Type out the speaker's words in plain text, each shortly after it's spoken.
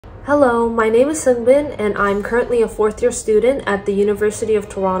Hello, my name is Seung Bin and I'm currently a fourth-year student at the University of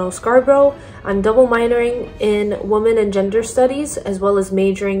Toronto Scarborough. I'm double minoring in Women and Gender Studies as well as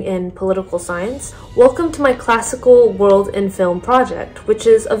majoring in Political Science. Welcome to my Classical World in Film project, which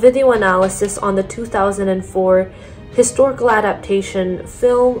is a video analysis on the 2004 historical adaptation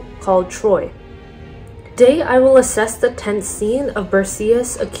film called Troy. Today I will assess the tense scene of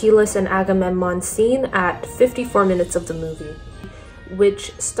Briseis, Achilles, and Agamemnon scene at 54 minutes of the movie,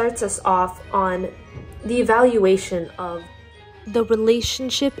 which starts us off on the evaluation of the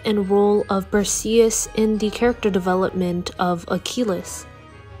relationship and role of Briseis in the character development of Achilles,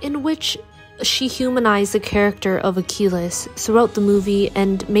 in which she humanized the character of Achilles throughout the movie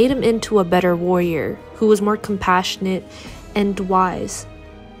and made him into a better warrior who was more compassionate and wise.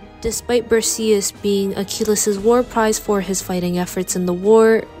 Despite Briseis being Achilles' war prize for his fighting efforts in the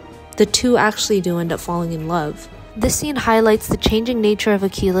war, the two actually do end up falling in love. This scene highlights the changing nature of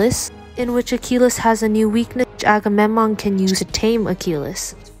Achilles, in which Achilles has a new weakness which Agamemnon can use to tame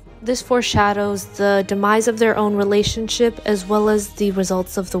Achilles. This foreshadows the demise of their own relationship as well as the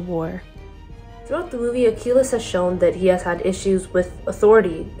results of the war. Throughout the movie, Achilles has shown that he has had issues with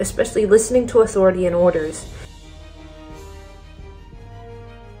authority, especially listening to authority and orders.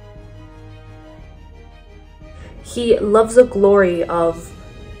 He loves the glory of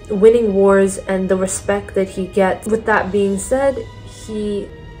winning wars and the respect that he gets. With that being said, he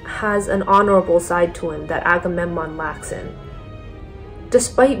has an honorable side to him that Agamemnon lacks in.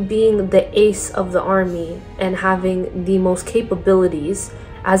 Despite being the ace of the army and having the most capabilities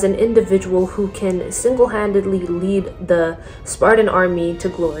as an individual who can single-handedly lead the Spartan army to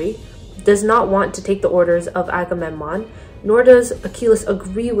glory, does not want to take the orders of Agamemnon, nor does Achilles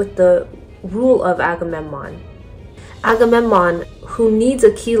agree with the rule of Agamemnon. Agamemnon, who needs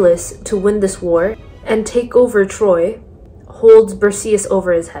Achilles to win this war and take over Troy, holds Briseis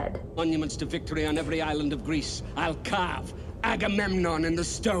over his head. Monuments to victory on every island of Greece. I'll carve Agamemnon in the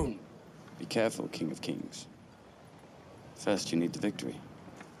stone. Be careful, King of Kings. First, you need the victory.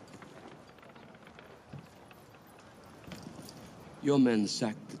 Your men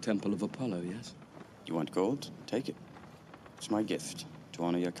sacked the Temple of Apollo, yes? You want gold? Take it. It's my gift. To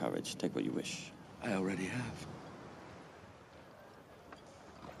honor your courage, take what you wish. I already have.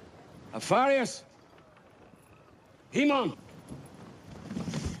 Afarius! Hemon!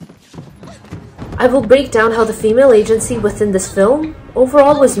 I will break down how the female agency within this film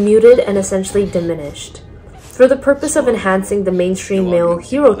overall was muted and essentially diminished, for the purpose of enhancing the mainstream male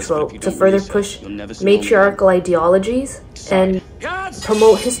hero trope to further push matriarchal ideologies and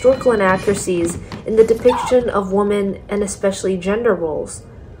promote historical inaccuracies in the depiction of women and especially gender roles.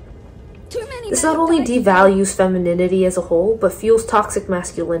 This not only devalues femininity as a whole, but fuels toxic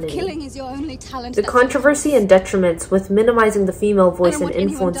masculinity. The controversy and detriments with minimizing the female voice and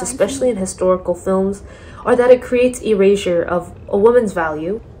influence, especially in historical films, are that it creates erasure of a woman's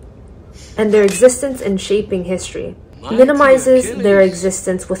value and their existence in shaping history. Minimizes their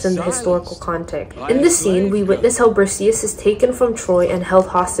existence within the historical context. In this scene, we witness how Briseis is taken from Troy and held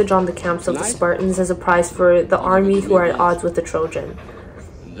hostage on the camps of the Spartans as a prize for the army who are at odds with the Trojan.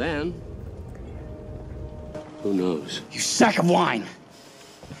 Then, who knows? You sack of wine!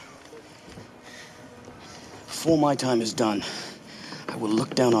 Before my time is done, I will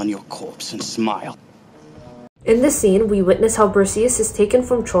look down on your corpse and smile. In this scene, we witness how Briseis is taken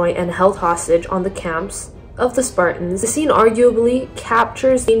from Troy and held hostage on the camps of the Spartans. The scene arguably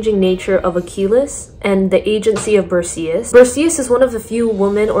captures the changing nature of Achilles and the agency of Briseis. Briseis is one of the few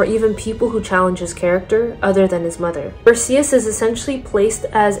women or even people who challenge his character other than his mother. Briseis is essentially placed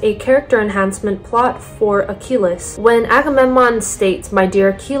as a character enhancement plot for Achilles. When Agamemnon states, "My dear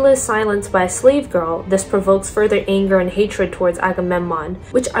Achilles, silenced by a slave girl," this provokes further anger and hatred towards Agamemnon,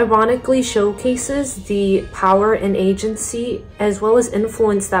 which ironically showcases the power and agency as well as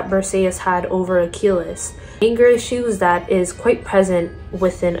influence that Briseis had over Achilles. Anger issues that is quite present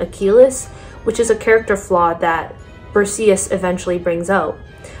within Achilles, which is a character flaw that Briseis eventually brings out.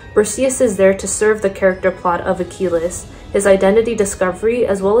 Briseis is there to serve the character plot of Achilles, his identity discovery,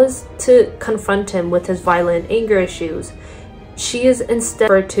 as well as to confront him with his violent anger issues. She is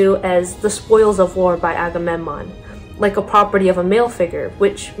instead referred to as the spoils of war by Agamemnon, like a property of a male figure,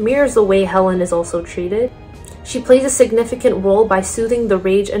 which mirrors the way Helen is also treated. She plays a significant role by soothing the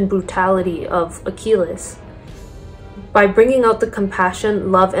rage and brutality of Achilles, by bringing out the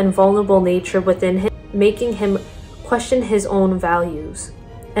compassion, love, and vulnerable nature within him, making him question his own values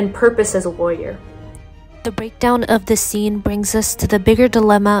and purpose as a warrior. The breakdown of this scene brings us to the bigger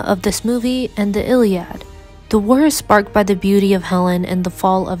dilemma of this movie and the Iliad. The war is sparked by the beauty of Helen and the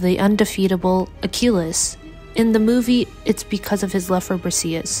fall of the undefeatable Achilles. in the movie, it's because of his love for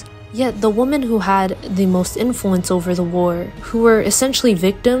Briseis. Yet the women who had the most influence over the war, who were essentially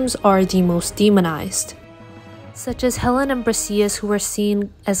victims, are the most demonized. Such as Helen and Briseis, who were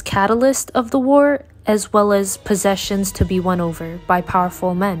seen as catalysts of the war, as well as possessions to be won over by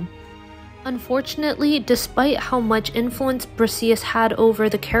powerful men. Unfortunately, despite how much influence Briseis had over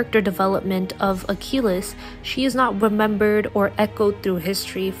the character development of Achilles, she is not remembered or echoed through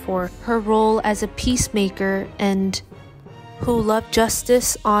history for her role as a peacemaker and who loved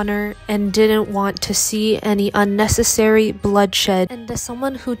justice, honor, and didn't want to see any unnecessary bloodshed, and as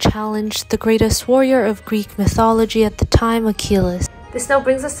someone who challenged the greatest warrior of Greek mythology at the time, Achilles. This now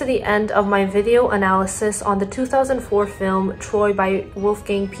brings us to the end of my video analysis on the 2004 film Troy by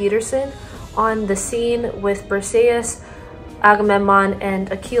Wolfgang Petersen on the scene with Briseis, Agamemnon,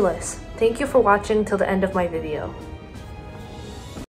 and Achilles. Thank you for watching till the end of my video.